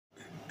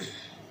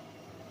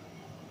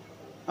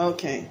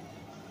Okay,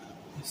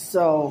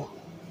 so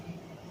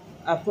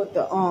I put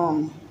the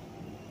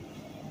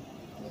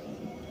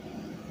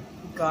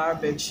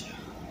garbage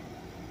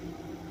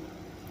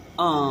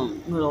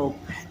little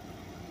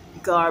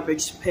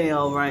garbage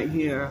pail right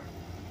here.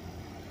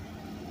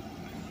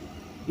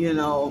 You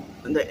know,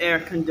 the air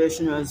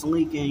conditioner is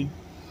leaking,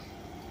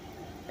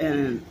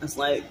 and it's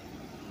like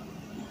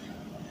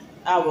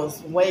I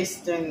was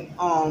wasting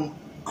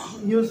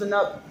using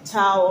up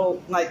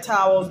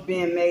towels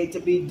being made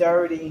to be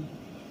dirty,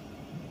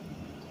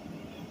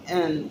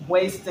 and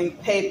wasting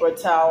paper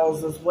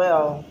towels as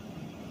well.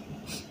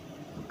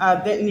 I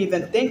didn't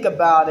even think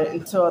about it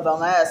until the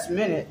last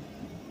minute.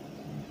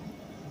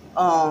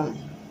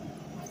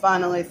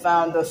 Finally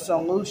found a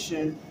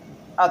solution.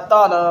 I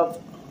thought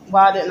of,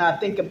 why didn't I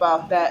think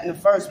about that in the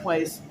first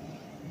place?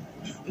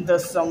 The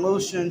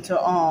solution to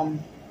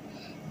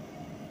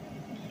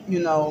you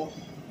know,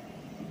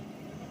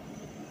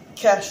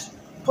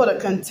 put a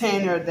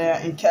container there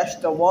and catch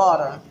the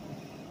water.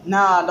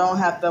 Now I don't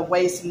have to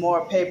waste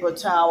more paper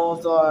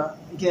towels or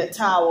get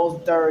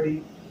towels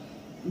dirty.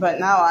 But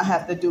now I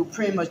have to do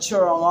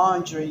premature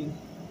laundry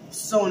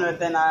sooner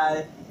than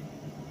I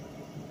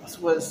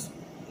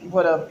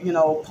would have,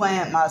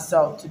 planned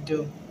myself to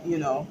do,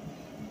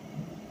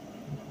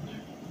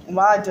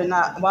 Why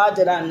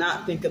did I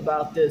not think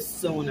about this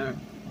sooner?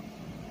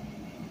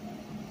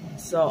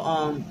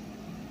 So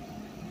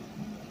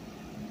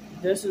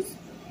this is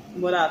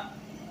what I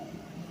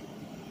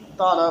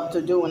thought of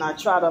to do, and I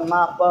try to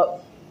mop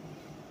up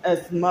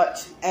as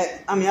much.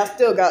 I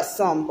still got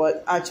some,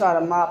 but I try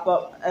to mop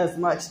up as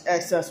much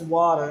excess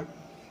water.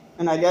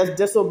 And I guess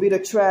this will be the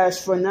trash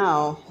for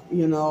now,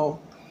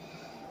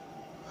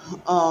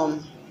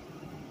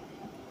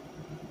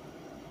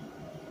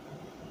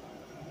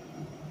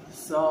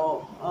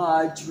 So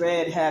I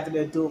dread having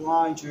to do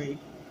laundry.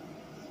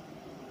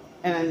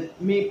 And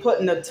me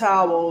putting the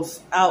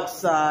towels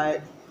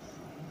outside,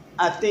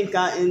 I think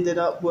I ended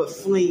up with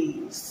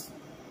fleas.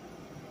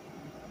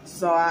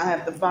 So I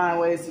have to find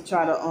ways to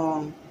try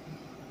to,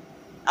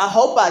 I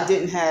hope I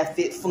didn't have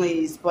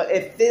fleas, but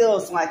it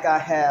feels like I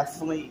have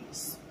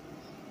fleas.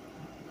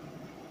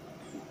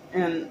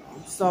 And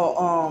so,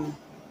 I'm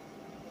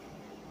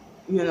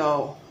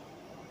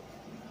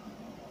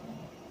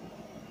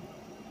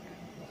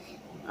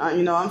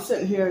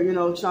sitting here,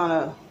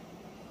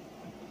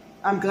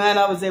 I'm glad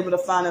I was able to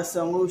find a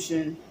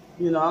solution.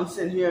 I'm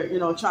sitting here,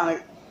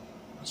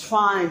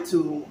 trying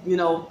to,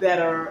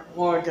 better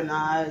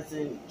organize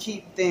and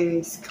keep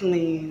things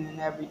clean and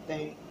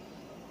everything,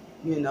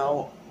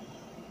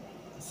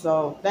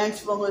 So thanks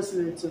for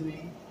listening to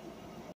me.